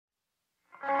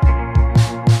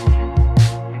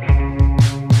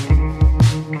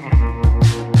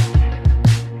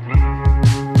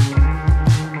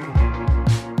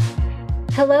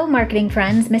marketing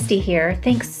friends, Misty here.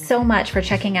 Thanks so much for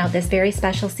checking out this very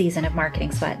special season of Marketing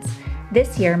Sweats.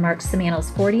 This year marks Samantle's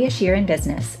 40th year in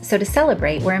business, so to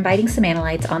celebrate, we're inviting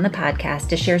Samantleites on the podcast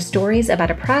to share stories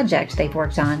about a project they've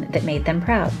worked on that made them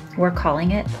proud. We're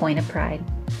calling it Point of Pride.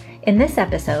 In this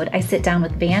episode, I sit down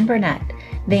with Van Burnett.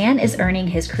 Van is earning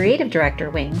his creative director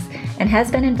wings and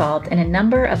has been involved in a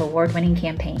number of award-winning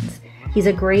campaigns. He's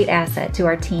a great asset to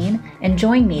our team and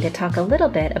joined me to talk a little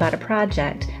bit about a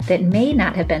project that may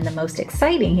not have been the most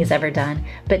exciting he's ever done,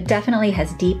 but definitely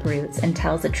has deep roots and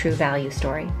tells a true value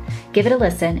story. Give it a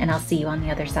listen and I'll see you on the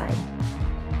other side.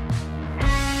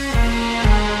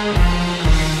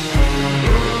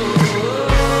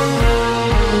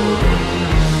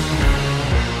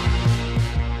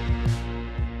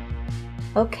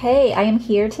 Okay, I am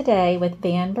here today with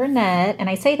Van Burnett, and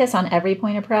I say this on every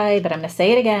Point of Pride, but I'm going to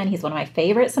say it again. He's one of my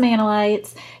favorite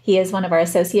Samantleites. He is one of our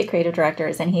associate creative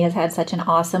directors, and he has had such an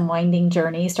awesome winding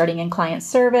journey, starting in client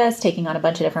service, taking on a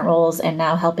bunch of different roles, and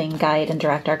now helping guide and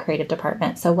direct our creative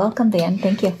department. So welcome, Van.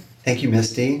 Thank you. Thank you,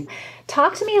 Misty.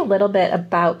 Talk to me a little bit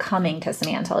about coming to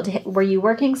Samantle. Were you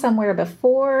working somewhere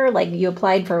before? Like you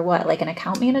applied for what, like an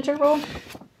account manager role?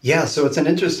 Yeah, so it's an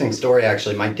interesting story,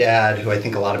 actually. My dad, who I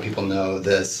think a lot of people know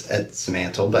this at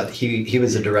Samantle, but he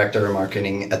was a director of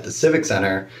marketing at the Civic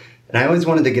Center. And I always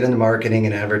wanted to get into marketing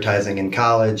and advertising in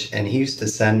college. And he used to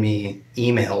send me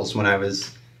emails when I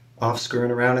was off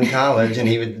screwing around in college. And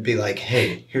he would be like,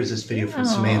 hey, here's this video from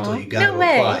Samantle. You got to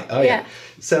apply. Oh, yeah.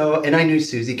 So, and I knew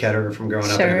Susie Ketterer from growing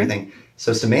up and everything.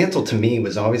 So Samantle to me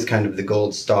was always kind of the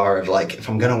gold star of like, if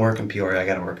I'm going to work in Peoria, I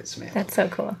got to work at Samantle. That's so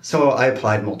cool. So I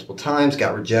applied multiple times,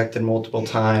 got rejected multiple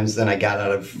times. Then I got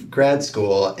out of grad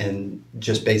school and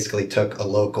just basically took a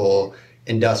local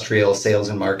industrial sales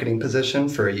and marketing position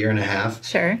for a year and a half.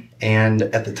 Sure. And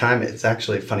at the time, it's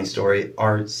actually a funny story.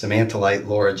 Our Samantleite,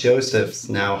 Laura Joseph's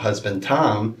now husband,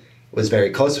 Tom, was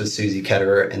very close with Susie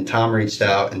Ketterer. And Tom reached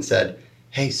out and said,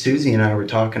 hey, Susie and I were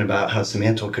talking about how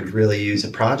Samantle could really use a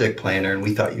project planner, and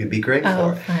we thought you'd be great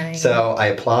for it. Funny. So I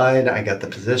applied, I got the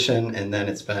position, and then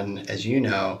it's been, as you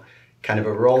know, kind of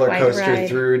a roller coaster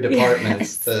through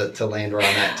departments to land where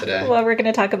I'm at today. Well, we're going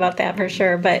to talk about that for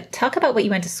sure, but talk about what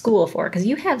you went to school for, because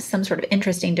you have some sort of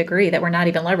interesting degree that we're not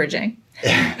even leveraging.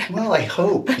 Well, I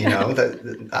hope,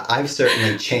 that I've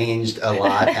certainly changed a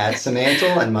lot at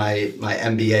Samantle, and my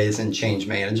MBA is in change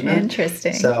management.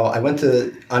 Interesting. So I went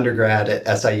to undergrad at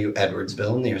SIU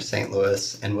Edwardsville near St.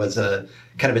 Louis and was a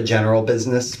kind of a general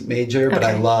business major, but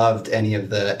I loved any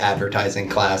of the advertising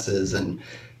classes, and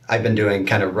I've been doing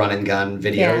kind of run and gun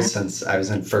videos since I was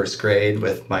in first grade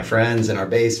with my friends in our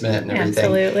basement and everything.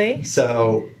 Absolutely.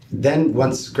 So then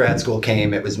once grad school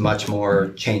came, it was much more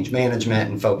change management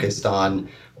and focused on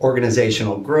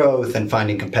organizational growth and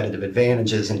finding competitive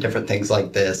advantages and different things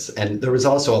like this. And there was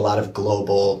also a lot of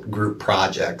global group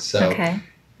projects. So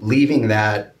leaving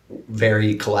that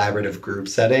very collaborative group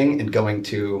setting and going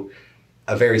to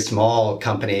a very small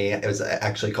company. It was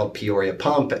actually called Peoria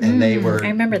Pump, and I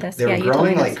remember this. They were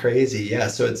growing like crazy. Yeah,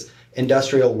 so it's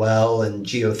industrial well and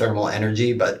geothermal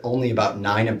energy, but only about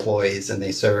 9 employees, and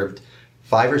they served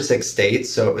 5 or 6 states.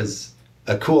 So it was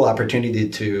a cool opportunity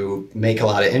to make a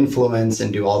lot of influence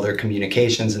and do all their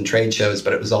communications and trade shows,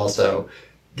 but it was also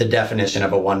the definition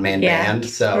of a one-man band.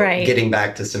 So getting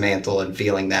back to Samantle and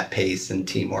feeling that pace and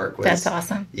teamwork was... That's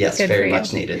awesome. Yes, very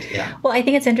much needed. Yeah. Well, I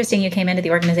think it's interesting you came into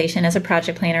the organization as a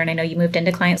project planner, and I know you moved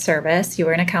into client service. You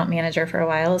were an account manager for a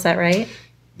while. Is that right?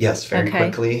 Yes, very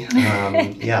quickly.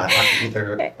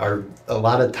 There are a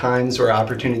lot of times where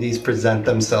opportunities present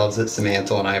themselves at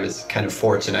Samantle, and I was kind of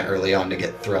fortunate early on to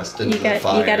get thrust into the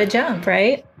fire. You got to jump,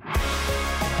 right?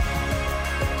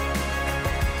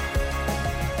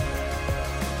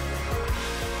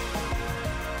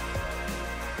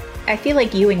 I feel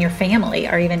like you and your family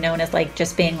are even known as like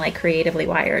just being like creatively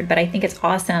wired, but I think it's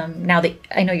awesome now that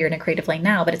I know you're in a creative lane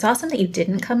now, but it's awesome that you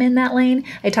didn't come in that lane.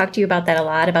 I talked to you about that a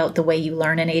lot, about the way you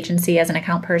learn an agency as an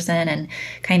account person and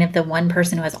kind of the one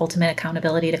person who has ultimate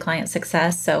accountability to client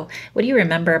success. So what do you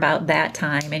remember about that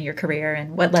time in your career,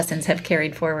 and what lessons have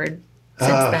carried forward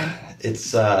since then?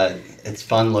 It's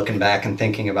fun looking back and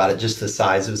thinking about it. Just the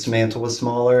size of Samantle was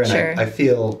smaller, and I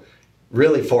feel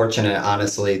really fortunate,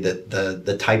 honestly, that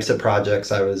the types of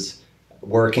projects I was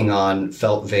working on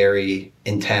felt very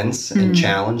intense and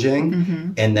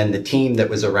challenging. And then the team that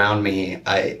was around me,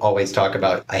 I always talk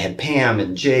about, I had Pam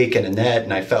and Jake and Annette,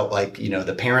 and I felt like,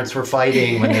 the parents were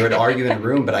fighting when they would argue in a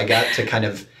room, but I got to kind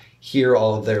of hear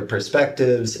all of their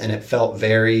perspectives, and it felt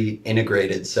very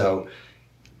integrated. So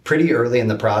pretty early in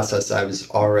the process, I was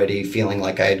already feeling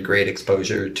like I had great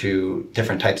exposure to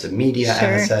different types of media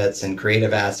assets and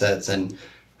creative assets. And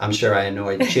I'm sure I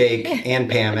annoyed Jake and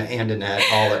Pam and Annette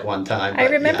all at one time. I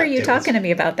remember you talking to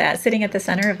me about that. Sitting at the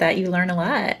center of that, you learn a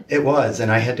lot. It was,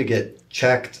 and I had to get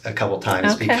checked a couple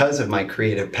times because of my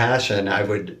creative passion. I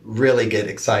would really get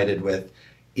excited with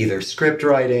either script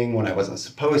writing when I wasn't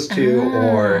supposed to,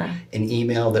 or an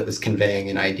email that was conveying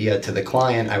an idea to the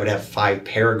client. I would have 5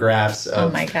 paragraphs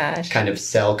of kind of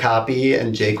sell copy,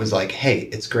 and Jake was like, "Hey,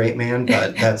 it's great, man,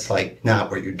 but that's like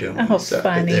not what you're doing." So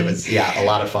funny. It was, a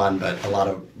lot of fun, but a lot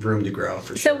of room to grow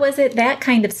for sure. So was it that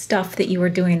kind of stuff that you were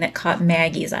doing that caught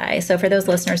Maggie's eye? So for those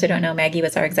listeners who don't know, Maggie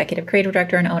was our executive creative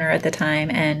director and owner at the time,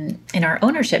 and in our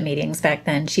ownership meetings back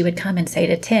then, she would come and say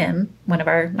to Tim, one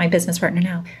of my business partner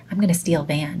now, "I'm going to steal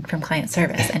Van from client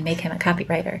service and make him a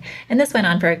copywriter." And this went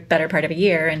on for a better part of a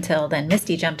year until then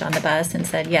Misty jumped on the bus and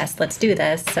said, "Yes, let's do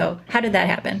this." So how did that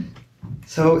happen?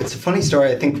 So it's a funny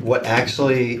story. I think what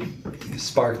actually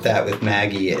sparked that with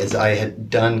Maggie is I had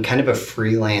done kind of a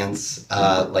freelance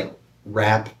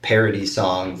rap parody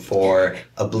song for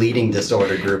a bleeding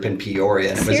disorder group in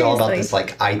Peoria. And it was all about this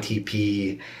like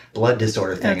ITP blood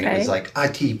disorder thing. And it was like,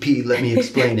 ITP, let me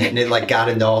explain it. And it like got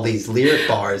into all these lyric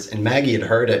bars. And Maggie had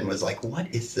heard it and was like, "What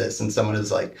is this?" And someone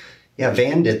was like, "Yeah,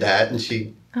 Van did that." And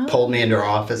she pulled me into her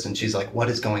office and she's like, "What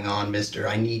is going on, mister?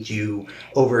 I need you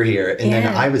over here." And then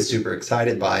I was super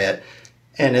excited by it.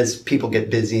 And as people get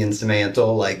busy in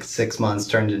Samantle, like 6 months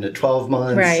turned into 12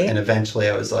 months. Right. And eventually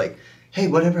I was like, "Hey,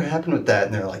 whatever happened with that?"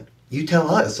 And they're like, "You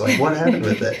tell us, like, what happened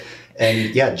with it?"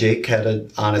 And Jake had an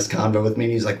honest convo with me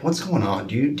and he's like, "What's going on?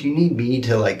 Do you need me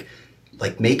to like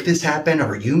make this happen? Or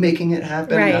are you making it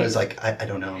happen?" Right. And I was like, I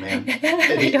don't know, man.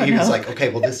 And he was like, "Okay,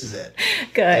 well, this is it."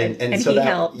 Good. And so he that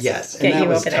helped. Yes. And that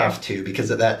was tough too,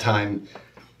 because at that time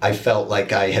I felt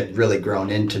like I had really grown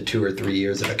into 2 or 3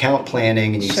 years of account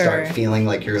planning, and you start feeling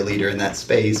like you're a leader in that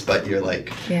space, but you're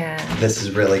like, this is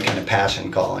really kind of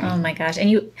passion calling. Oh my gosh. And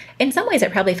you, in some ways,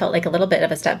 it probably felt like a little bit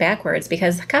of a step backwards,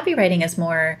 because copywriting is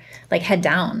more like head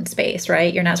down space,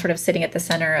 right? You're not sort of sitting at the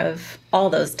center of all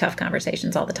those tough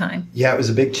conversations all the time. Yeah, it was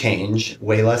a big change.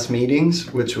 Way less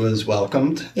meetings, which was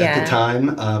welcomed at the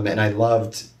time. And I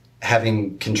loved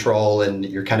having control, and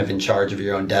you're kind of in charge of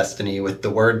your own destiny with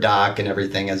the Word doc and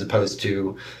everything, as opposed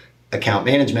to account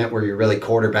management where you're really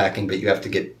quarterbacking, but you have to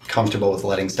get comfortable with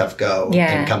letting stuff go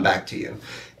and come back to you.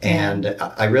 And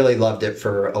I really loved it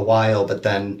for a while, but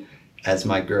then as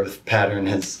my growth pattern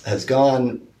has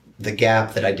gone, the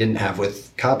gap that I didn't have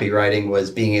with copywriting was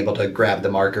being able to grab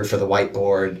the marker for the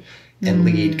whiteboard and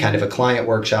lead kind of a client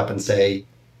workshop and say,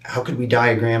 how could we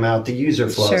diagram out the user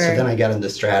flow? So then I got into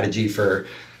strategy for,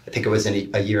 I think it was in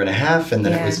a year and a half, and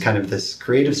then it was kind of this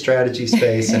creative strategy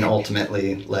space, and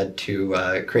ultimately led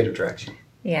to creative direction.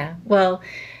 Yeah. Well,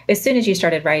 as soon as you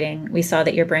started writing, we saw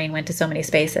that your brain went to so many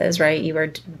spaces, right? You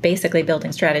were basically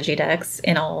building strategy decks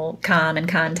in all comm and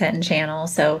content and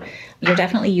channels. So you're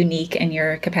definitely unique in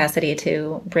your capacity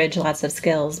to bridge lots of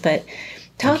skills. But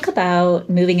talk about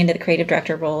moving into the creative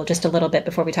director role just a little bit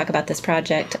before we talk about this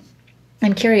project.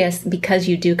 I'm curious, because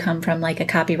you do come from like a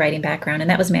copywriting background,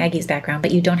 and that was Maggie's background, but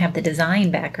you don't have the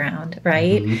design background,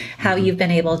 right? How you've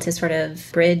been able to sort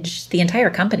of bridge the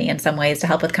entire company in some ways to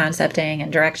help with concepting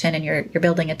and direction, and you're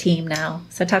building a team now.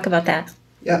 So talk about that.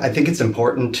 Yeah, I think it's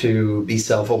important to be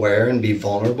self-aware and be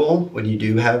vulnerable when you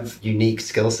do have unique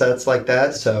skill sets like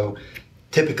that. So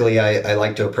typically I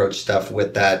like to approach stuff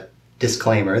with that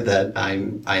disclaimer that I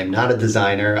am not a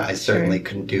designer. I certainly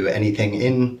couldn't do anything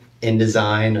in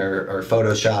design or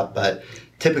Photoshop, but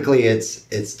typically it's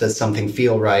does something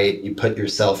feel right? You put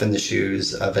yourself in the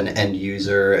shoes of an end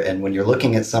user, and when you're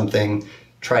looking at something,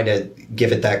 try to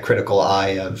give it that critical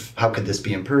eye of how could this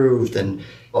be improved? And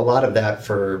a lot of that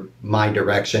for my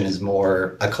direction is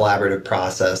more a collaborative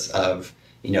process of,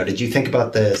 did you think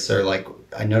about this? Or like,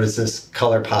 I noticed this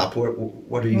color pop.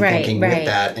 What are you thinking with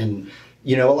that? And,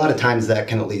 a lot of times that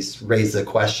can at least raise the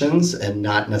questions and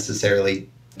not necessarily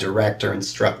direct or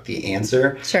instruct the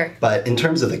answer. Sure. But in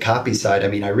terms of the copy side,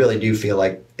 I really do feel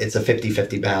like it's a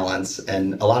 50-50 balance.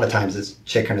 And a lot of times it's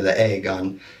chicken or the egg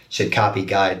on should copy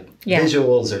guide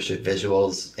visuals or should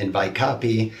visuals invite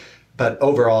copy. But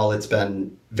overall, it's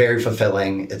been very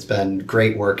fulfilling. It's been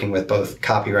great working with both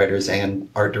copywriters and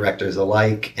art directors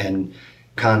alike. And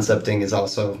concepting is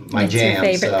also my jam.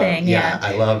 Your favorite thing,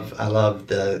 I love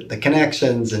the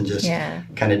connections and just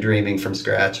kind of dreaming from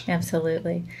scratch.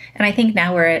 Absolutely. And I think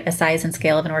now we're at a size and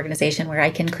scale of an organization where I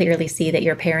can clearly see that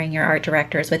you're pairing your art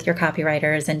directors with your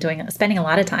copywriters and spending a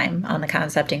lot of time on the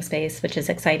concepting space, which is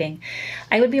exciting.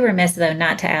 I would be remiss, though,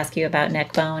 not to ask you about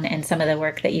Neckbone and some of the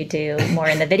work that you do more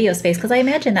in the video space, because I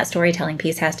imagine that storytelling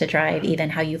piece has to drive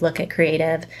even how you look at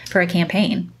creative for a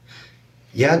campaign.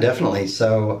 Yeah, definitely.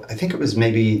 So I think it was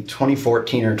maybe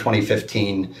 2014 or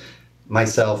 2015.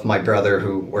 Myself, my brother,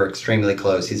 who were extremely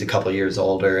close, he's a couple years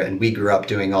older, and we grew up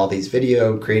doing all these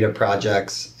video creative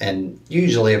projects and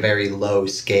usually a very low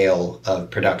scale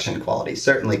of production quality,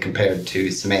 certainly compared to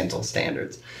Simantel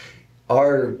standards.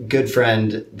 Our good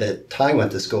friend that Ty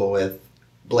went to school with,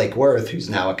 Blake Worth, who's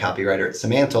now a copywriter at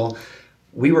Simantel,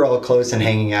 we were all close and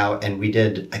hanging out, and we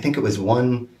did, I think it was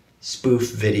one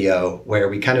spoof video where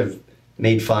we kind of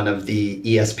made fun of the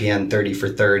ESPN 30 for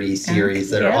 30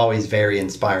 series that are always very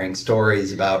inspiring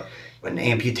stories about an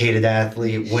amputated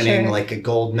athlete winning like a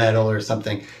gold medal or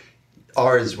something.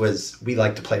 Ours was, we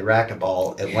like to play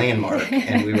racquetball at Landmark,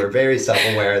 and we were very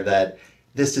self-aware that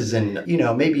this is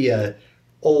maybe a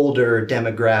older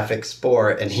demographic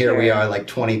sport, and here we are like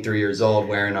 23 years old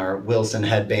wearing our Wilson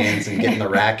headbands and getting the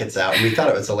rackets out. And we thought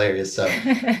it was hilarious. So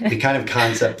we kind of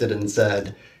concepted and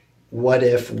said, what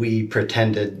if we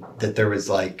pretended that there was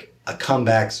like a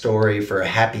comeback story for a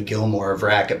Happy Gilmore of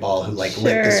racquetball who like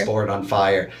lit the sport on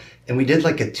fire? And we did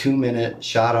like a 2-minute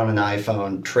shot on an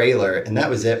iPhone trailer, and that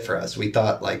was it for us. We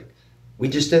thought like, we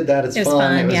just did that. It's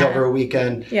fun. It was over a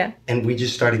weekend. Yeah. And we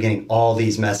just started getting all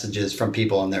these messages from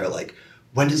people, and they were like,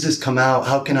 when does this come out?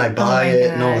 How can I buy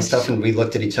it? And all this stuff. And we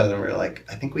looked at each other and we were like,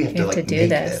 I think we have to make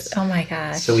this. Oh my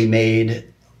gosh. So we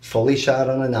made fully shot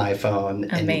on an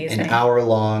iPhone, an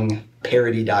hour-long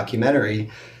parody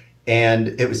documentary,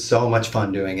 and it was so much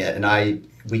fun doing it. And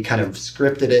we kind of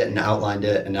scripted it and outlined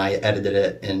it, and I edited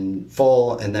it in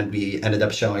full, and then we ended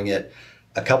up showing it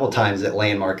a couple times at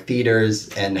Landmark theaters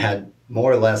and had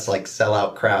more or less like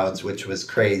sellout crowds, which was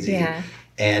crazy. Yeah.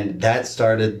 And that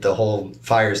started the whole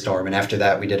firestorm. And after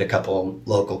that, we did a couple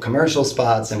local commercial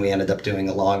spots, and we ended up doing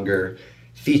a longer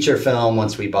feature film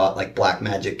once we bought like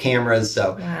Blackmagic cameras.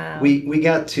 So we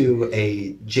got to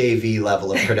a JV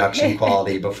level of production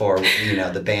quality before,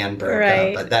 the band broke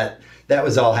up. But that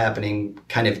was all happening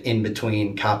kind of in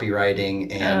between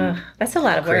copywriting and that's a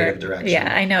lot of creative work. Direction.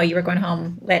 Yeah, I know you were going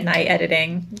home at night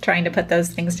editing, trying to put those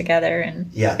things together.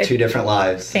 And two different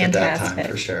lives at that time,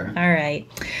 for sure. All right.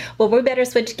 Well, we better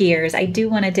switch gears. I do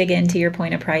want to dig into your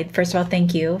point of pride. First of all,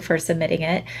 thank you for submitting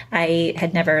it. I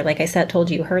had never, like I said, told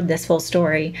you, heard this full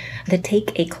story. The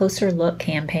Take a Closer Look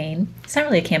campaign. It's not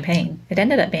really a campaign. It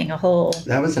ended up being a whole...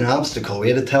 That was an obstacle. We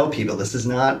had to tell people this is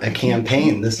not a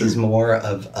campaign. This is more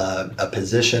of a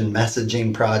position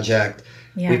messaging project.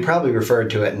 Yeah. We probably referred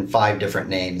to it in 5 different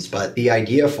names, but the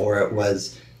idea for it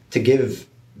was to give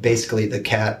basically the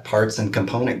CAT parts and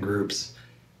component groups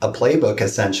a playbook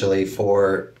essentially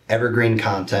for evergreen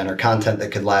content or content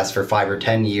that could last for 5 or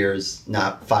 10 years,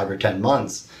 not 5 or 10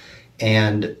 months.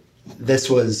 And this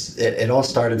was, it all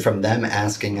started from them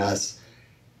asking us,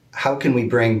 how can we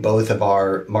bring both of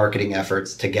our marketing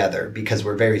efforts together? Because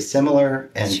we're very similar,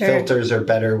 and filters are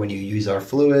better when you use our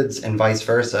fluids and vice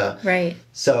versa. Right.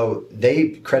 So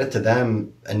credit to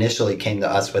them, initially came to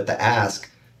us with the ask,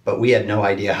 but we had no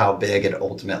idea how big it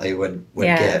ultimately would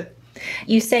get.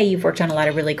 You say you've worked on a lot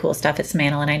of really cool stuff at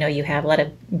Simantel, and I know you have a lot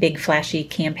of big flashy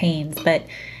campaigns, but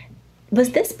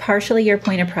was this partially your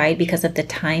point of pride because of the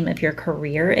time of your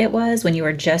career it was when you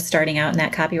were just starting out in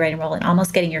that copywriting role and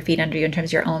almost getting your feet under you in terms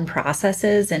of your own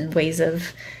processes and ways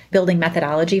of building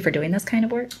methodology for doing this kind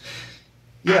of work?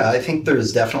 Yeah, I think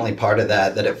there's definitely part of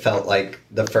that it felt like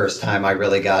the first time I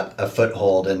really got a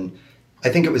foothold. And I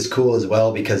think it was cool as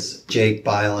well because Jake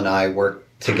Bile and I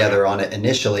worked together on it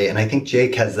initially. And I think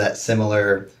Jake has that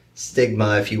similar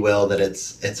stigma, if you will, that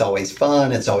it's always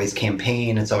fun, it's always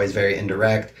campaign, it's always very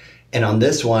indirect. And on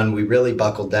this one, we really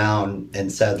buckled down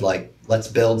and said, like, let's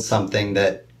build something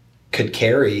that could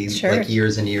carry like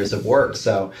years and years of work.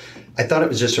 So I thought it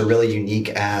was just a really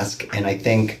unique ask. And I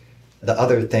think the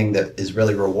other thing that is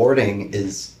really rewarding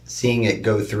is seeing it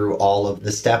go through all of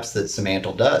the steps that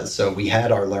Simantel does. So we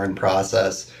had our learn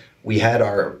process, we had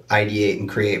our ideate and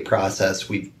create process.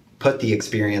 We've put the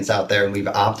experience out there and we've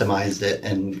optimized it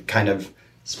and kind of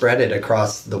spread it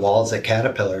across the walls at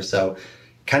Caterpillar. So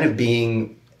kind of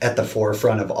being at the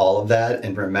forefront of all of that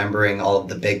and remembering all of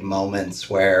the big moments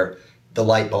where the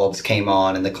light bulbs came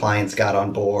on and the clients got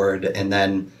on board, and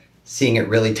then seeing it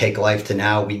really take life to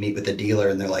now we meet with the dealer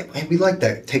and they're like, hey, we like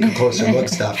that take a closer look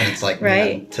stuff. And it's like,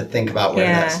 man, to think about where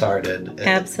that started.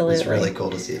 Absolutely. It's really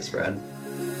cool to see it spread.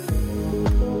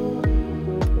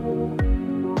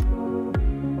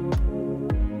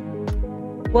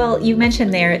 Well, you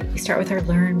mentioned there, we start with our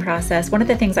learn process. One of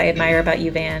the things I admire about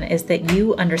you, Van, is that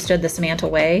you understood the Simantel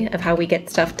way of how we get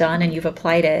stuff done, and you've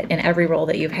applied it in every role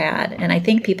that you've had. And I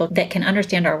think people that can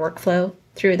understand our workflow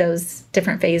through those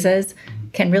different phases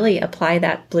can really apply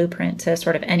that blueprint to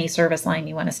sort of any service line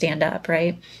you want to stand up,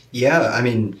 right? Yeah, I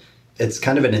mean, it's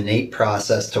kind of an innate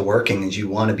process to working, is you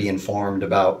want to be informed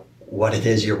about what it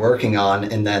is you're working on.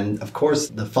 And then, of course,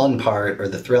 the fun part or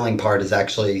the thrilling part is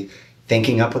actually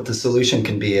thinking up what the solution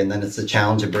can be. And then it's the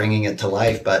challenge of bringing it to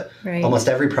life. But almost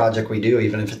every project we do,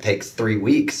 even if it takes 3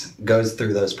 weeks, goes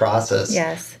through those processes.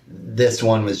 Yes. This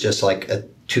one was just like a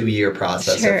 2-year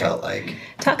process, it felt like.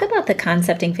 Talk about the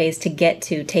concepting phase to get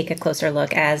to take a closer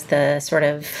look as the sort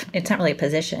of, it's not really a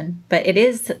position, but it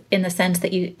is in the sense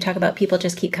that you talk about people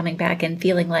just keep coming back and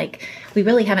feeling like we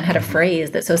really haven't had a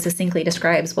phrase that so succinctly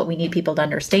describes what we need people to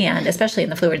understand, especially in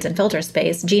the fluids and filter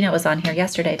space. Gina was on here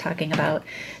yesterday talking about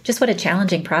just what a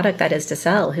challenging product that is to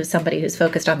sell, who's somebody who's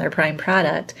focused on their prime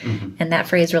product. And that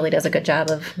phrase really does a good job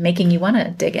of making you want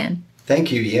to dig in.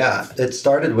 Thank you. Yeah. It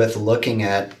started with looking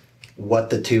at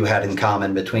what the two had in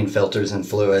common between filters and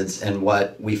fluids. And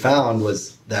what we found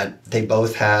was that they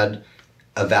both had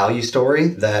a value story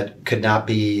that could not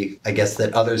be, I guess,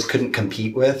 that others couldn't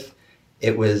compete with.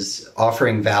 It was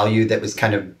offering value that was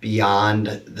kind of beyond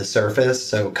the surface.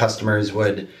 So customers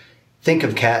would think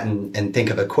of CAT and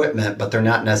think of equipment, but they're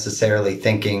not necessarily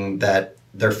thinking that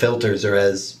their filters are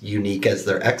as unique as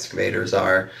their excavators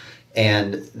are.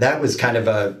 And that was kind of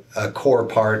a core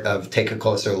part of Take a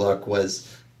Closer Look, was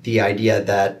the idea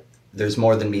that there's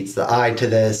more than meets the eye to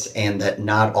this, and that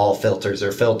not all filters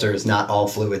are filters, not all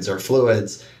fluids are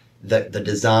fluids. The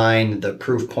design, the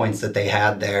proof points that they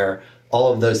had there,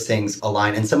 all of those things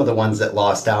align. And some of the ones that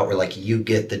lost out were like, you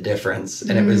get the difference.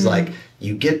 And it was like,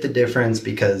 you get the difference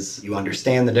because you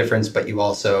understand the difference, but you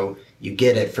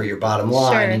get it for your bottom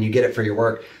line and you get it for your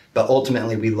work. But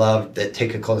ultimately, we loved that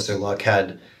Take a Closer Look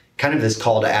had kind of this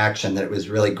call to action, that it was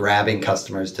really grabbing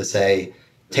customers to say,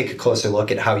 take a closer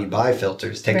look at how you buy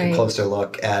filters, take a closer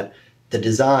look at the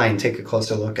design, take a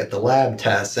closer look at the lab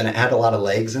tests. And it had a lot of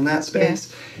legs in that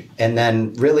space. And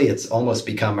then really it's almost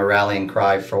become a rallying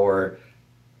cry for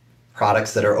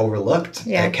products that are overlooked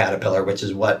at Caterpillar, which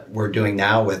is what we're doing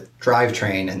now with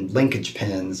drivetrain and linkage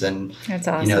pins. And that's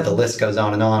awesome. You know, the list goes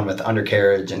on and on with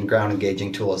undercarriage and ground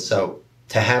engaging tools. So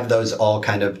to have those all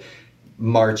kind of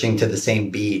marching to the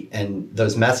same beat, and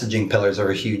those messaging pillars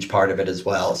are a huge part of it as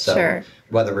well. So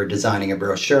whether we're designing a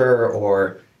brochure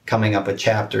or coming up with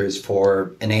chapters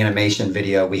for an animation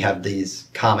video, we have these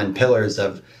common pillars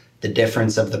of the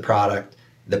difference of the product,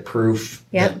 the proof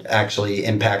that actually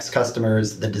impacts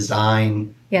customers, the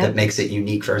design that makes it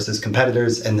unique versus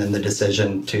competitors, and then the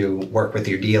decision to work with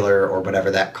your dealer or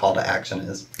whatever that call to action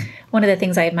is. One of the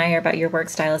things I admire about your work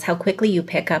style is how quickly you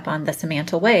pick up on the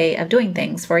Simantel way of doing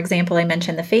things. For example, I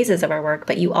mentioned the phases of our work,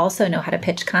 but you also know how to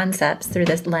pitch concepts through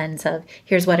this lens of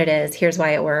here's what it is, here's why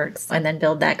it works, and then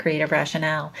build that creative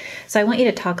rationale. So I want you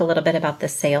to talk a little bit about the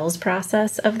sales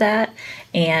process of that.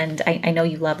 And I know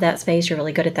you love that space, you're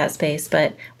really good at that space,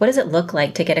 but what does it look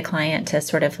like to get a client to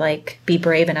sort of like be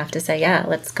brave enough to say, yeah,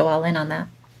 let's go all in on that?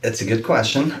 It's a good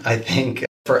question. I think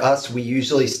for us, we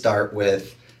usually start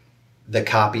with the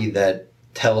copy that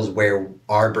tells where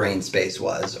our brain space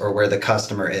was or where the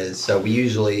customer is. So we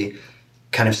usually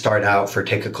kind of start out for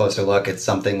Take a Closer Look at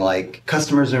something like,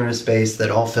 customers are in a space that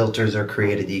all filters are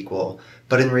created equal.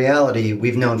 But in reality,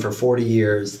 we've known for 40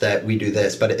 years that we do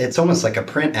this, but it's almost like a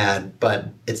print ad, but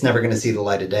it's never going to see the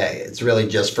light of day. It's really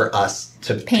just for us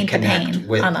to paint connect the pain,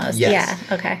 with. Almost. Yes.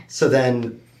 Yeah. Okay. So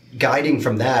then guiding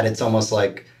from that, it's almost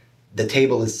like the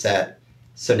table is set.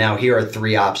 So now here are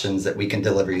 3 options that we can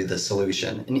deliver you the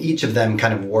solution. And each of them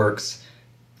kind of works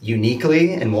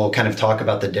uniquely, and we'll kind of talk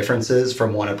about the differences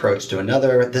from one approach to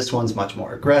another. This one's much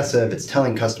more aggressive. It's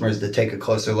telling customers to take a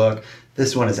closer look.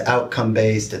 This one is outcome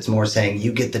based. It's more saying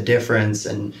you get the difference,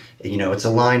 and you know, it's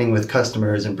aligning with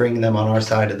customers and bringing them on our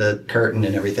side of the curtain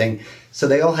and everything. So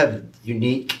they all have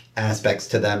unique aspects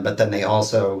to them, but then they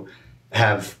also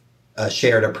have a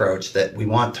shared approach that we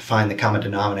want to find the common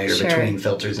denominator between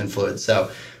filters and fluids.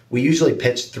 So we usually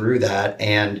pitch through that,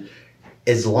 and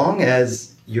as long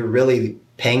as you're really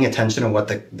paying attention to what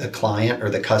the client or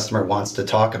the customer wants to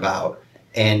talk about,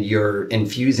 and you're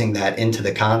infusing that into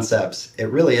the concepts, it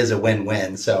really is a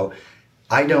win-win. So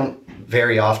I don't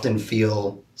very often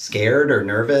feel scared or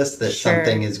nervous that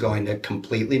something is going to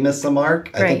completely miss the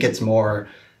mark. I think it's more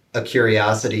a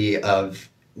curiosity of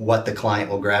what the client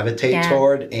will gravitate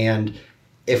toward. And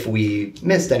if we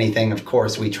missed anything, of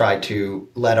course, we try to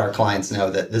let our clients know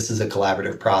that this is a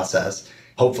collaborative process.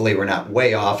 Hopefully we're not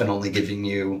way off and only giving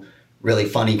you really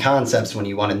funny concepts when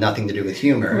you wanted nothing to do with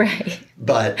humor. Right.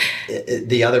 But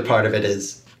the other part of it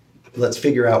is, let's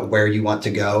figure out where you want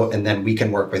to go, and then we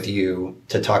can work with you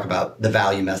to talk about the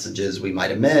value messages we might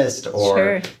have missed,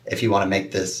 or if you want to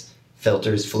make this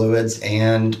filters, fluids,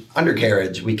 and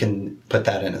undercarriage, we can put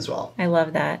that in as well. I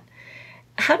love that.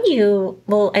 How do you,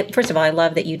 well, first of all, I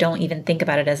love that you don't even think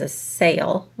about it as a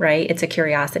sale, right? It's a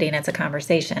curiosity and it's a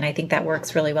conversation. I think that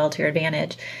works really well to your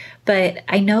advantage. But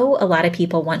I know a lot of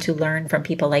people want to learn from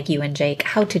people like you and Jake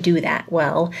how to do that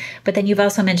well. But then you've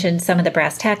also mentioned some of the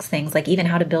brass tacks things, like even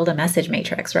how to build a message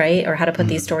matrix, right? Or how to put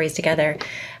these stories together.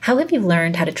 How have you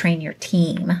learned how to train your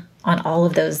team on all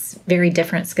of those very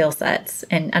different skill sets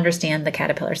and understand the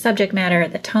Caterpillar subject matter,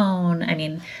 the tone? I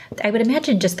mean, I would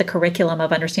imagine just the curriculum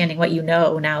of understanding what you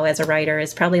know now as a writer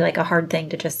is probably like a hard thing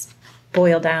to just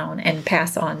boil down and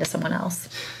pass on to someone else.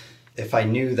 If I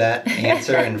knew that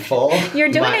answer in full,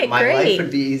 you're doing it my great. life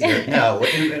would be easier. No,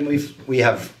 and we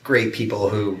have great people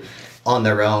who, on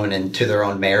their own and to their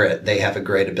own merit, they have a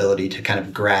great ability to kind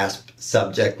of grasp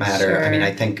subject matter. Sure. I mean,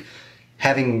 I think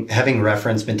having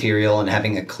reference material and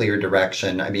having a clear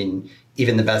direction. I mean,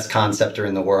 even the best conceptor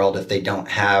in the world, if they don't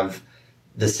have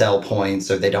the sell points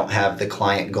or they don't have the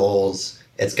client goals,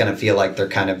 it's going to feel like they're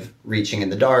kind of reaching in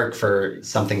the dark for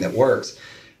something that works.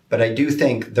 But I do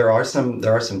think there are some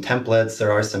templates,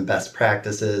 there are some best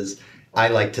practices. I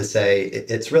like to say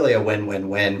it's really a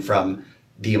win-win-win from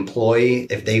the employee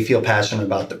if they feel passionate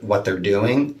about what they're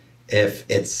doing, if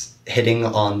it's hitting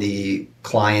on the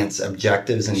client's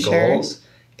objectives and goals,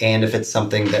 and if it's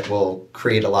something that will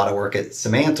create a lot of work at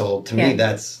Simantel. To me,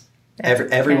 that's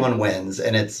everyone wins.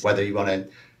 And it's whether you want to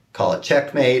call it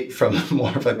checkmate from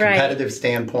more of a competitive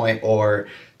standpoint or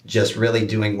just really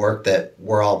doing work that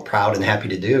we're all proud and happy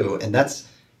to do. And that's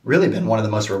really been one of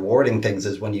the most rewarding things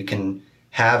is when you can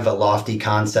have a lofty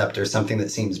concept or something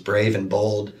that seems brave and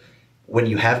bold, when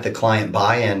you have the client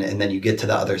buy-in and then you get to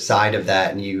the other side of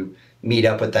that and you meet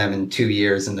up with them in 2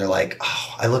 years and they're like,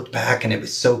 oh, I looked back and it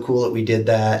was so cool that we did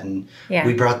that. And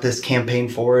we brought this campaign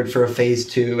forward for a phase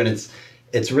 2. And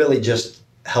it's really just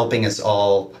helping us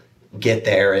all get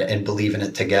there and believe in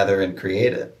it together and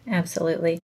create it.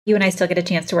 Absolutely. You and I still get a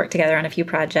chance to work together on a few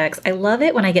projects. I love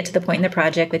it when I get to the point in the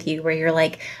project with you where you're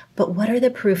like, but what are the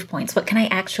proof points? What can I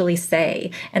actually say?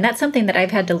 And that's something that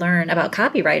I've had to learn about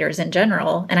copywriters in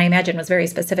general. And I imagine was very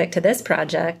specific to this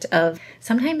project of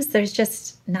sometimes there's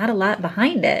just not a lot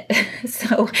behind it.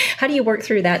 So how do you work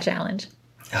through that challenge?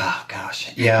 Oh,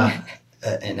 gosh. Yeah.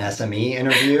 An SME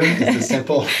interview is a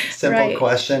simple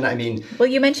question. I mean, well,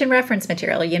 you mentioned reference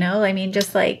material, I mean,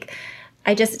 just like,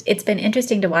 it's been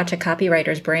interesting to watch a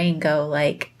copywriter's brain go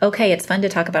like, okay, it's fun to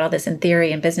talk about all this in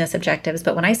theory and business objectives,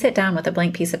 but when I sit down with a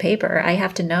blank piece of paper, I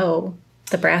have to know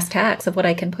the brass tacks of what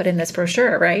I can put in this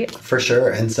brochure, right? For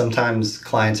sure. And sometimes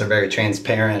clients are very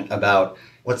transparent about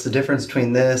what's the difference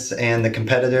between this and the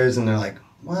competitors. And they're like,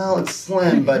 well, it's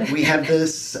slim, but we have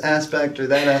this aspect or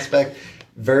that aspect.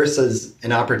 Versus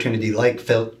an opportunity like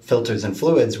filters and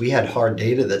fluids, we had hard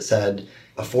data that said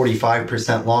a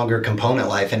 45% longer component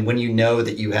life. And when you know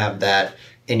that you have that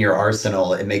in your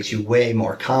arsenal, it makes you way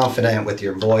more confident with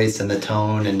your voice and the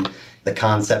tone and the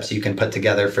concepts you can put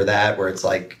together for that, where it's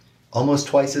like almost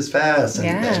twice as fast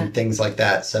and things like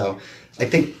that. So I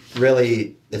think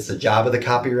really it's the job of the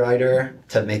copywriter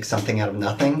to make something out of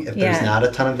nothing if there's not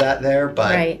a ton of that there.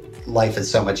 But life is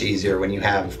so much easier when you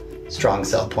have strong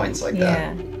sell points like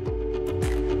that.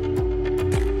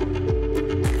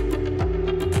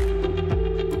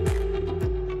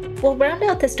 Well, round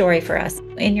out the story for us.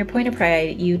 In your point of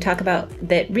pride, you talk about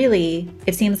that really,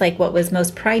 it seems like what was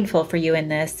most prideful for you in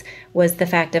this was the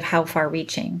fact of how far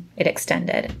reaching it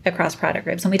extended across product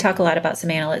groups. And we talk a lot about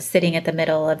Simantel as sitting at the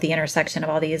middle of the intersection of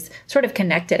all these sort of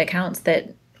connected accounts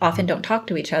that often don't talk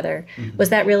to each other. Mm-hmm. Was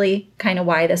that really kind of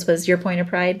why this was your point of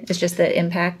pride? It's just the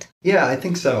impact? Yeah, I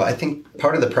think so. I think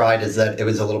part of the pride is that it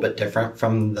was a little bit different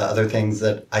from the other things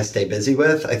that I stay busy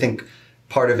with. I think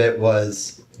part of it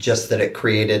was just that it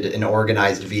created an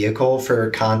organized vehicle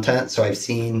for content. So I've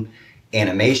seen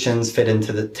animations fit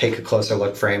into the Take a Closer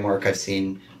Look framework. I've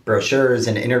seen brochures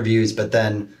and interviews, but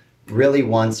then really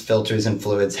once Filters and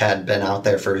Fluids had been out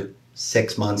there for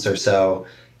 6 months or so,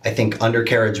 I think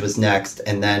Undercarriage was next.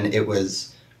 And then it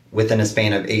was within a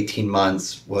span of 18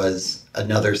 months was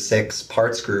another 6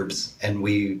 parts groups. And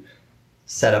we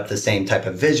set up the same type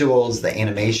of visuals, the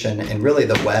animation, and really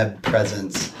the web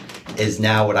presence is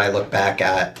now what I look back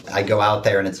at. I go out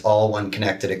there and it's all one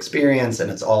connected experience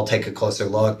and it's all Take a Closer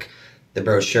Look. The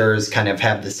brochures kind of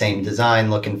have the same design,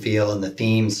 look and feel, and the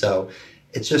theme. So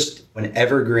it's just an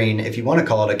evergreen, if you want to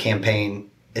call it a campaign,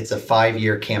 it's a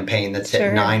 5-year campaign that's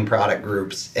hit 9 product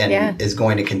groups and is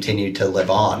going to continue to live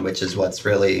on, which is what's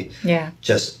really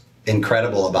just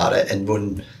incredible about it. And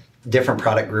when different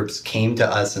product groups came to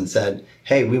us and said,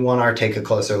 hey, we want our Take a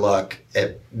Closer Look,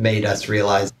 it made us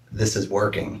realize this is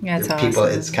working. That's people,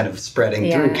 awesome. It's kind of spreading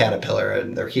through Caterpillar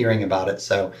and they're hearing about it.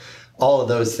 So all of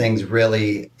those things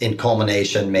really in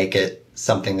culmination make it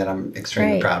something that I'm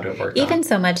extremely proud to have worked on. Even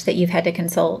so much that you've had to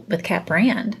consult with Cat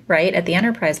Brand, right, at the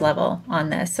enterprise level on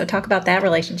this. So talk about that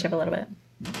relationship a little bit.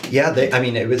 Yeah,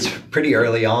 it was pretty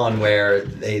early on where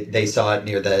they saw it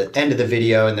near the end of the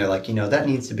video and they're like, that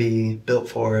needs to be built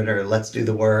for it, or let's do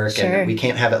the work, and we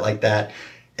can't have it like that.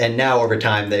 And now over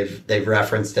time they've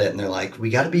referenced it and they're like, we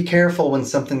got to be careful when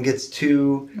something gets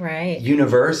too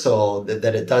universal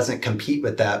that it doesn't compete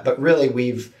with that. But really,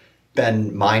 we've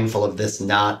been mindful of this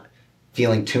not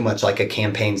feeling too much like a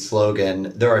campaign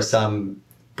slogan. There are some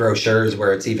brochures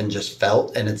where it's even just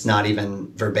felt and it's not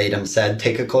even verbatim said,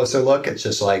 take a closer look. It's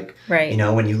just like,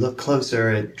 when you look closer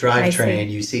at Drivetrain,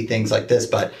 you see things like this.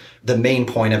 But the main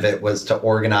point of it was to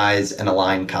organize and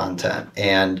align content.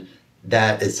 And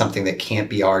that is something that can't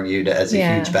be argued as a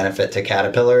huge benefit to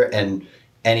Caterpillar. And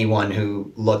anyone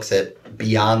who looks at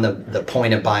beyond the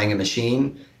point of buying a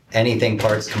machine, anything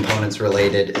parts, components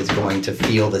related is going to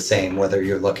feel the same, whether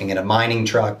you're looking at a mining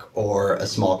truck or a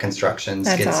small construction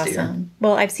skid steer. Awesome.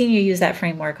 Well, I've seen you use that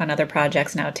framework on other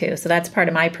projects now too. So that's part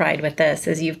of my pride with this,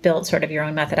 is you've built sort of your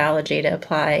own methodology to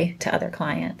apply to other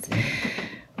clients.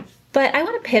 But I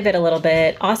want to pivot a little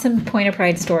bit. Awesome point of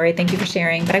pride story. Thank you for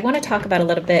sharing. But I want to talk about a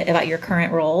little bit about your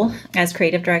current role as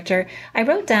creative director. I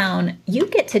wrote down you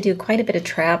get to do quite a bit of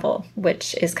travel,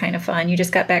 which is kind of fun. You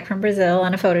just got back from Brazil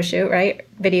on a photo shoot, right?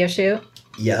 Video shoot?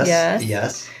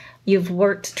 Yes. You've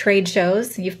worked trade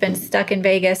shows. You've been stuck in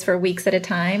Vegas for weeks at a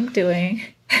time doing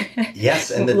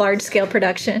and large-scale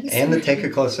productions. And the Take a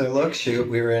Closer Look shoot.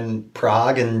 We were in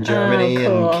Prague and Germany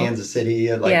and Kansas City,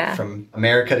 from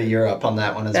America to Europe on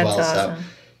that one as well. Awesome. So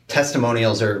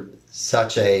testimonials are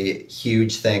such a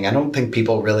huge thing. I don't think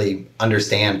people really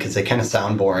understand because they kind of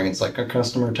sound boring. It's like a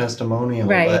customer testimonial.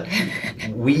 Right. But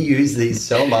we use these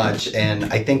so much. And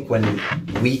I think when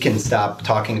we can stop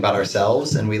talking about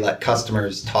ourselves and we let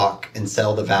customers talk and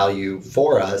sell the value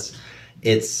for us,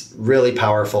 it's really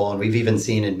powerful. And we've even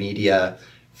seen in media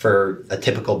for a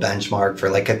typical benchmark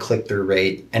for like a click-through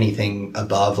rate, anything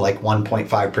above like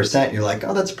 1.5%, you're like,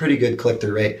 oh, that's a pretty good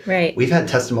click-through rate. Right. We've had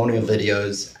testimonial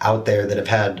videos out there that have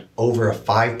had over a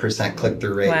 5%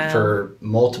 click-through rate for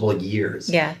multiple years.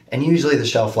 Yeah. And usually the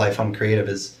shelf life on creative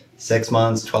is 6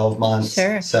 months, 12 months.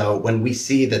 Sure. So when we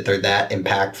see that they're that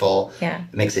impactful,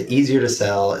 it makes it easier to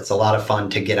sell. It's a lot of fun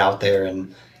to get out there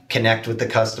and connect with the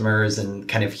customers and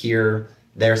kind of hear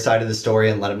their side of the story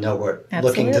and let them know what we're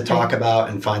looking to talk about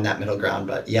and find that middle ground.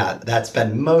 But yeah, that's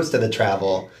been most of the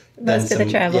travel.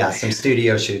 Yeah, some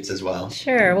studio shoots as well.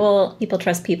 Sure. Well, people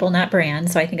trust people, not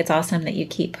brands. So I think it's awesome that you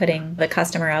keep putting the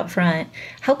customer out front.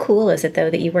 How cool is it, though,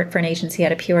 that you work for an agency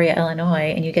out of Peoria,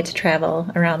 Illinois, and you get to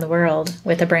travel around the world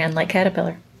with a brand like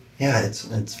Caterpillar? Yeah,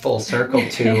 it's full circle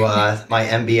to my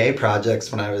MBA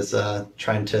projects when I was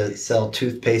trying to sell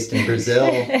toothpaste in Brazil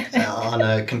on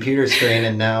a computer screen,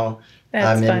 and now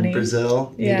I'm in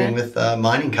Brazil meeting with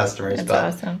mining customers.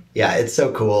 That's awesome. Yeah, it's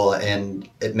so cool, and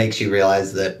it makes you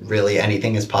realize that really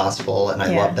anything is possible. And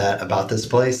I love that about this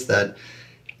place, that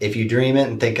if you dream it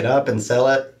and think it up and sell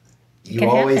it, you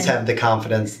always have the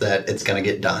confidence that it's going to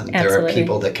get done. Absolutely. There are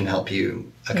people that can help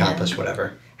you accomplish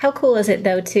whatever. How cool is it,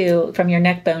 though, too, from your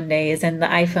Neckbone days and the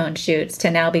iPhone shoots to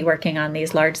now be working on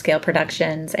these large-scale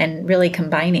productions and really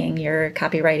combining your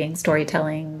copywriting,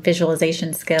 storytelling,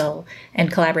 visualization skill,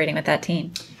 and collaborating with that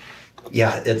team?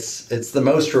 Yeah, it's the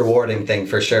most rewarding thing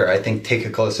for sure. I think Take a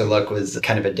Closer Look was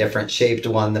kind of a different shaped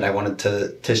one that I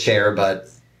wanted to share, but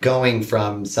going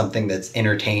from something that's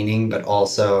entertaining but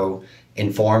also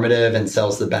informative and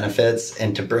sells the benefits,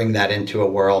 and to bring that into a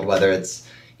world, whether it's,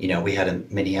 we had a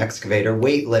mini excavator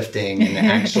weightlifting and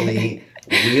actually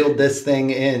wheeled this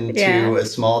thing into a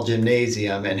small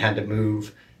gymnasium and had to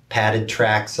move padded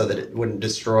tracks so that it wouldn't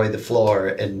destroy the floor.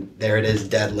 And there it is,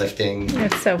 deadlifting.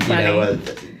 That's so funny.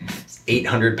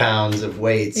 800 pounds of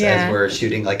weights as we're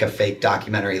shooting like a fake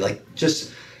documentary. Like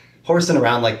just horsing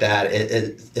around like that,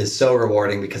 it is so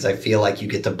rewarding because I feel like you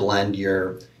get to blend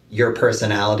your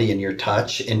personality and your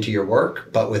touch into your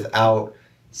work, but without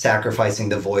sacrificing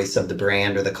the voice of the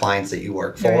brand or the clients that you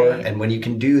work for. Right. And when you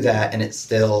can do that and it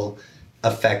still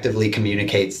effectively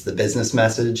communicates the business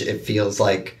message, it feels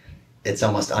like it's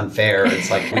almost unfair.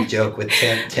 It's like we joke with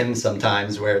Tim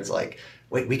sometimes where it's like,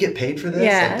 wait, we get paid for this?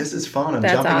 Yeah. Like, this is fun. I'm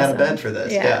That's jumping awesome. out of bed for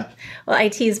this. Yeah. Well, I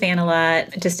tease Van a lot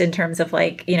just in terms of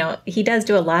he does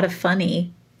do a lot of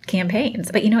funny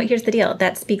campaigns. But here's the deal.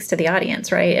 That speaks to the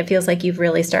audience, right? It feels like you've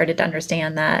really started to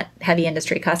understand that heavy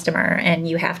industry customer, and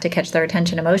you have to catch their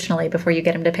attention emotionally before you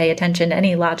get them to pay attention to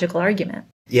any logical argument.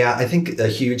 Yeah, I think a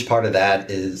huge part of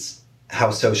that is how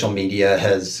social media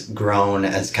has grown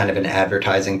as kind of an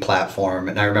advertising platform.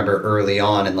 And I remember early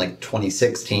on in like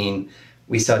 2016,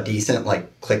 we saw decent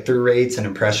like click-through rates and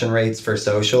impression rates for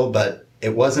social, but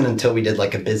it wasn't until we did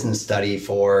like a business study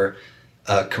for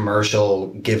a commercial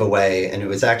giveaway, and it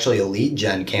was actually a lead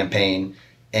gen campaign,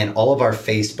 and all of our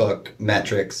Facebook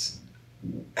metrics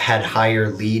had higher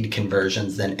lead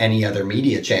conversions than any other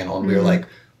media channel. And we were like,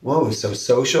 whoa, so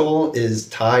social is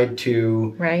tied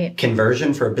to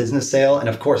conversion for a business sale? And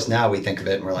of course, now we think of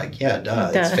it and we're like, yeah,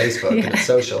 duh. It's Facebook and it's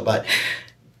social. But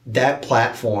that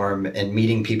platform and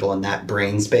meeting people in that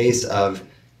brain space of,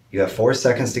 you have 4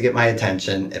 seconds to get my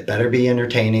attention, it better be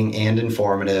entertaining and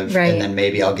informative, and then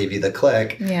maybe I'll give you the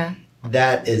click. Yeah.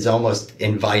 That is almost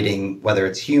inviting, whether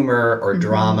it's humor or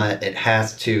drama, it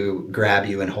has to grab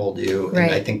you and hold you.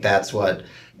 And I think that's what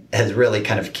has really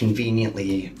kind of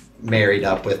conveniently married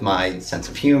up with my sense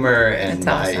of humor and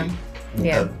my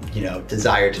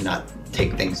desire to not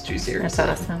take things too seriously.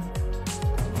 That's awesome.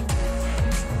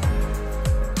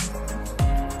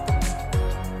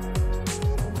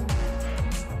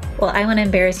 Well, I want to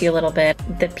embarrass you a little bit.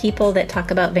 The people that talk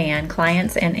about Van,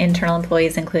 clients and internal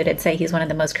employees included, say he's one of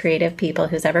the most creative people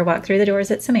who's ever walked through the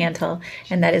doors at Simantel,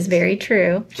 and that is very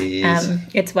true.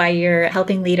 It's why you're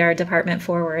helping lead our department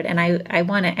forward. And I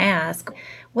want to ask,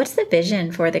 what's the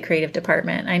vision for the creative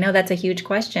department? I know that's a huge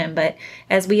question, but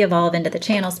as we evolve into the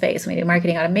channel space, we do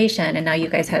marketing automation, and now you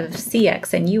guys have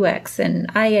CX and UX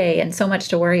and IA and so much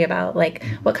to worry about. Like,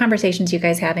 what conversations are you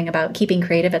guys having about keeping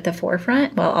creative at the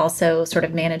forefront while also sort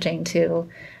of managing to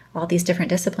all these different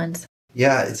disciplines?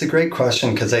 Yeah, it's a great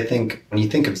question, because I think when you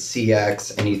think of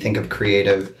CX and you think of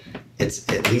creative, it's,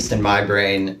 at least in my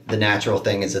brain, the natural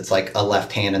thing is it's like a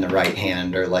left hand and the right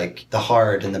hand, or like the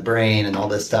heart and the brain and all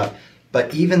this stuff.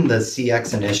 But even the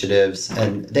CX initiatives,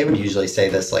 and they would usually say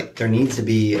this, like there needs to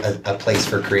be a place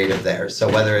for creative there. So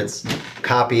whether it's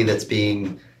copy that's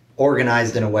being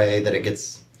organized in a way that it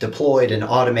gets deployed and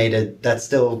automated, that's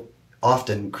still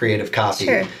often creative copy.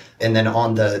 Sure. And then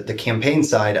on the campaign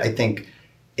side, I think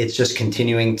it's just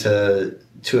continuing to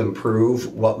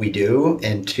improve what we do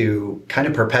and to kind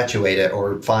of perpetuate it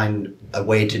or find a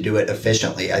way to do it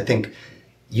efficiently. I think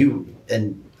you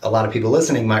and a lot of people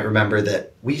listening might remember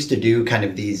that we used to do kind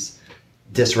of these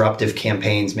disruptive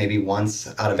campaigns maybe once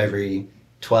out of every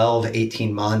 12,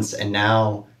 18 months. And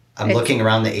now I'm looking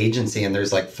around the agency and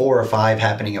there's like 4 or 5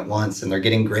 happening at once, and they're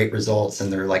getting great results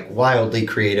and they're like wildly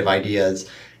creative ideas.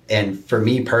 And for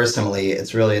me personally,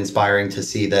 it's really inspiring to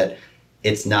see that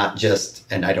it's not just,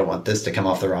 and I don't want this to come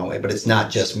off the wrong way, but it's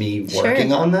not just me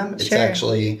working on them. It's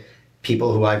actually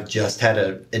people who I've just had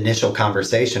an initial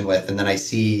conversation with, and then I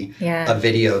see a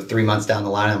video 3 months down the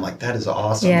line, I'm like, that is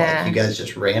awesome. Like, you guys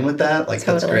just ran with that. Like,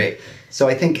 that's great. So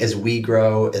I think as we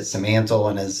grow at Simantel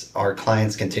and as our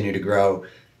clients continue to grow,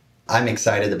 I'm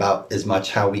excited about as much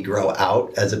how we grow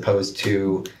out as opposed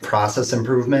to process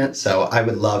improvement. So I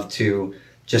would love to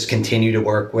just continue to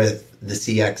work with the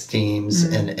CX teams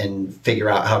and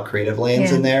figure out how creative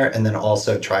lands in there, and then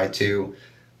also try to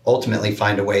ultimately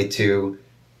find a way to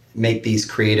make these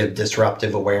creative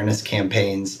disruptive awareness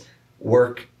campaigns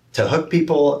work to hook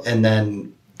people, and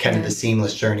then kind of the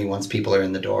seamless journey once people are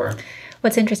in the door.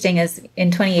 What's interesting is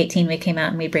in 2018, we came out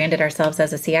and we branded ourselves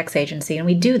as a CX agency, and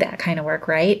we do that kind of work,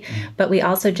 right? But we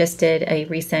also just did a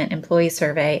recent employee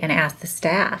survey and asked the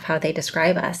staff how they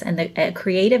describe us. And the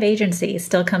creative agency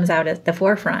still comes out at the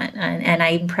forefront. And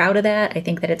I'm proud of that. I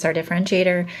think that it's our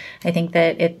differentiator. I think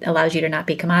that it allows you to not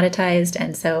be commoditized.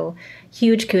 And so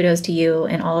huge kudos to you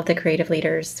and all of the creative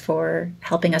leaders for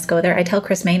helping us go there. I tell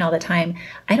Chris Main all the time,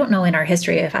 I don't know in our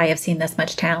history if I have seen this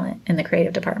much talent in the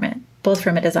creative department, both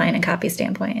from a design and copy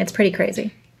standpoint. It's pretty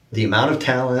crazy. The amount of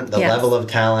talent, the level of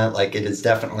talent, like it is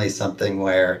definitely something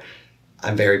where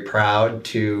I'm very proud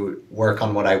to work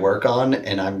on what I work on,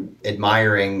 and I'm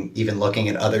admiring even looking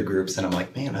at other groups, and I'm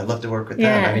like, man, I'd love to work with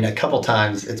them. I mean, a couple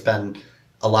times it's been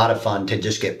a lot of fun to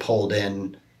just get pulled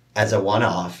in as a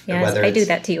one-off. Yes, I do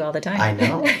that to you all the time. I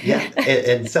know,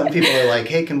 and some people are like,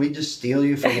 hey, can we just steal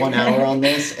you for 1 hour on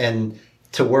this? And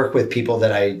to work with people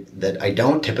that I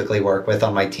don't typically work with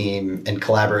on my team and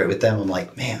collaborate with them, I'm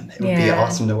like, man, it would be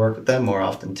awesome to work with them more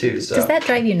often too. So does that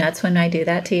drive you nuts when I do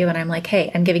that to you? And I'm like,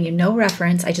 hey, I'm giving you no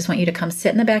reference. I just want you to come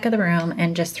sit in the back of the room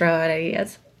and just throw out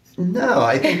ideas. No,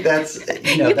 I think that's,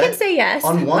 you can say yes.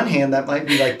 On one hand, that might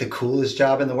be like the coolest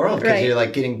job in the world, because you're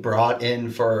like getting brought in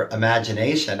for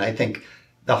imagination. I think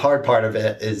the hard part of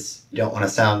it is you don't want to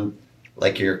sound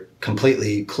like you're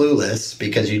completely clueless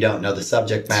because you don't know the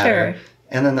subject matter. Sure.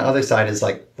 And then the other side is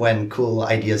like when cool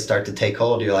ideas start to take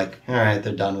hold, you're like, all right,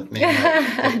 they're done with me.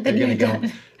 Like, they're gonna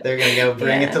go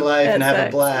bring it to life and have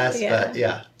a blast. But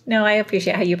No, I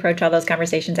appreciate how you approach all those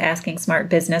conversations, asking smart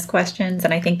business questions.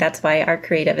 And I think that's why our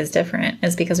creative is different,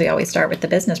 is because we always start with the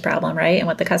business problem, right? And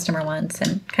what the customer wants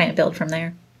and kind of build from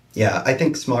there. Yeah, I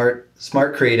think smart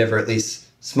creative, or at least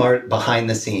smart behind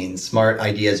the scenes, smart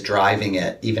ideas driving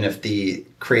it, even if the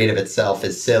creative itself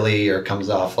is silly or comes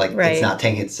off like It's not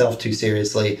taking itself too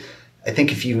seriously. I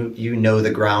think if you know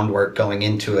the groundwork going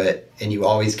into it and you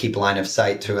always keep line of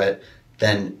sight to it,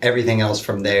 then everything else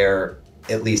from there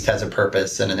at least has a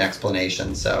purpose and an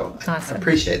explanation. So awesome. I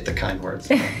appreciate the kind words.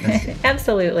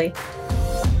 Absolutely.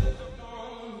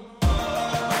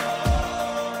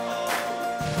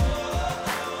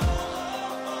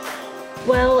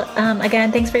 Well,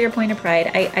 again, thanks for your point of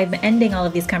pride. I'm ending all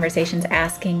of these conversations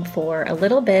asking for a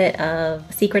little bit of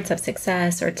secrets of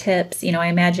success or tips. I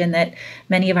imagine that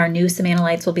many of our new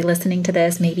Samanalites will be listening to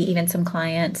this, maybe even some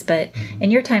clients. But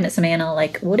in your time at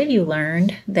Samanal, what have you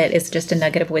learned that is just a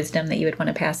nugget of wisdom that you would want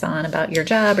to pass on about your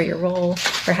job or your role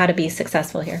or how to be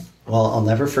successful here? Well, I'll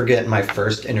never forget my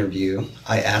first interview.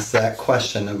 I asked that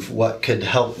question of what could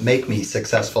help make me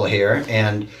successful here.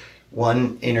 And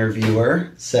one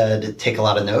interviewer said, take a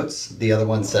lot of notes. The other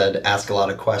one said, ask a lot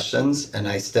of questions. And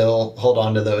I still hold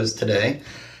on to those today.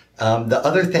 The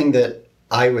other thing that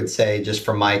I would say, just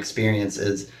from my experience,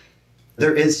 is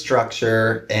there is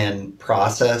structure and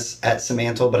process at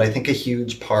Samantal, but I think a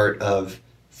huge part of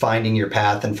finding your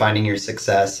path and finding your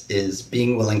success is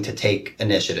being willing to take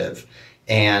initiative.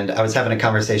 And I was having a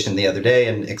conversation the other day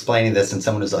and explaining this, and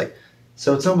someone was like,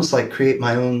 so it's almost like create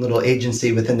my own little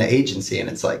agency within the agency. And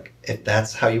it's like, if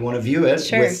that's how you want to view it,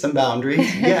 with some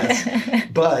boundaries, yes.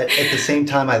 But at the same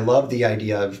time, I love the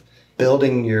idea of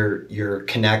building your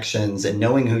connections and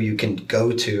knowing who you can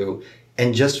go to,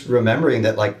 and just remembering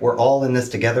that we're all in this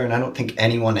together. And I don't think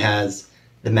anyone has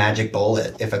the magic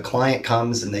bullet. If a client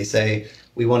comes and they say,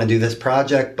 we want to do this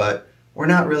project, but we're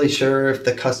not really sure if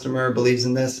the customer believes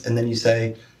in this. And then you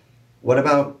say, what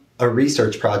about a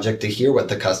research project to hear what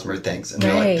the customer thinks? And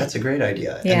they're like, that's a great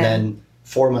idea. Yeah. And then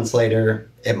 4 months later,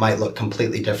 it might look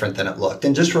completely different than it looked.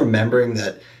 And just remembering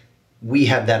that we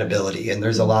have that ability, and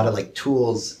there's a lot of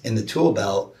tools in the tool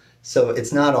belt. So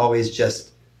it's not always just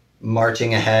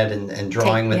marching ahead and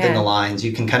drawing within the lines.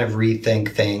 You can kind of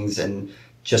rethink things and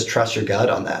just trust your gut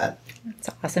on that. That's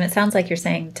awesome. It sounds like you're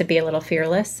saying to be a little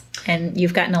fearless, and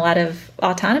you've gotten a lot of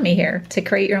autonomy here to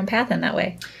create your own path in that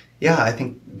way. Yeah, I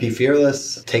think be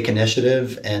fearless, take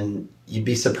initiative, and you'd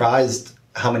be surprised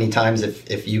how many times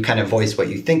if you kind of voice what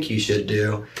you think you should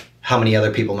do, how many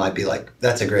other people might be like,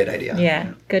 that's a great idea.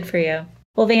 Yeah, good for you.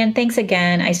 Well, Van, thanks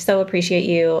again. I so appreciate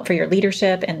you for your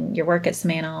leadership and your work at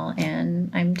Samanal, and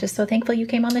I'm just so thankful you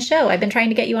came on the show. I've been trying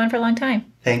to get you on for a long time.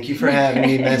 Thank you for having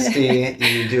me, Misty.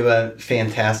 You do a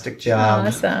fantastic job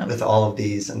with all of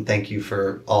these, and thank you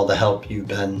for all the help you've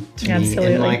been to me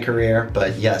in my career.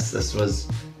 But yes, this was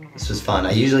fun.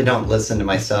 I usually don't listen to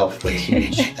myself with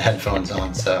huge headphones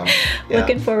on, so yeah.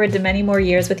 Looking forward to many more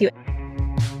years with you.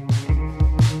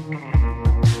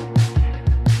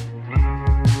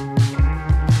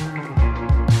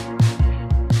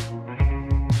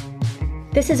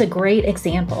 This is a great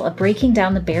example of breaking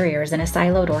down the barriers in a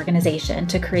siloed organization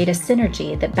to create a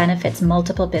synergy that benefits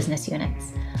multiple business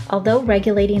units. Although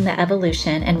regulating the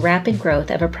evolution and rapid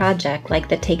growth of a project like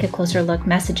the Take a Closer Look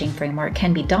messaging framework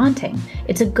can be daunting,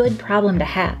 it's a good problem to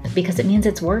have because it means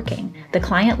it's working, the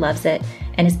client loves it,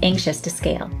 and is anxious to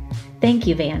scale. Thank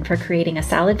you, Van, for creating a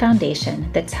solid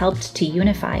foundation that's helped to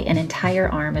unify an entire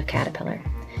arm of Caterpillar.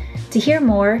 To hear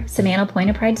more Samanal Point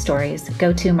of Pride stories,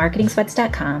 go to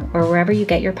marketingsweats.com or wherever you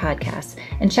get your podcasts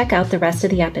and check out the rest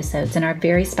of the episodes in our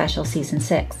very special Season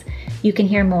 6. You can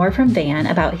hear more from Van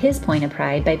about his Point of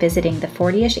Pride by visiting the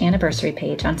 40th anniversary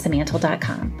page on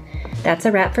Samantal.com. That's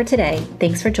a wrap for today.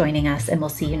 Thanks for joining us, and we'll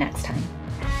see you next time.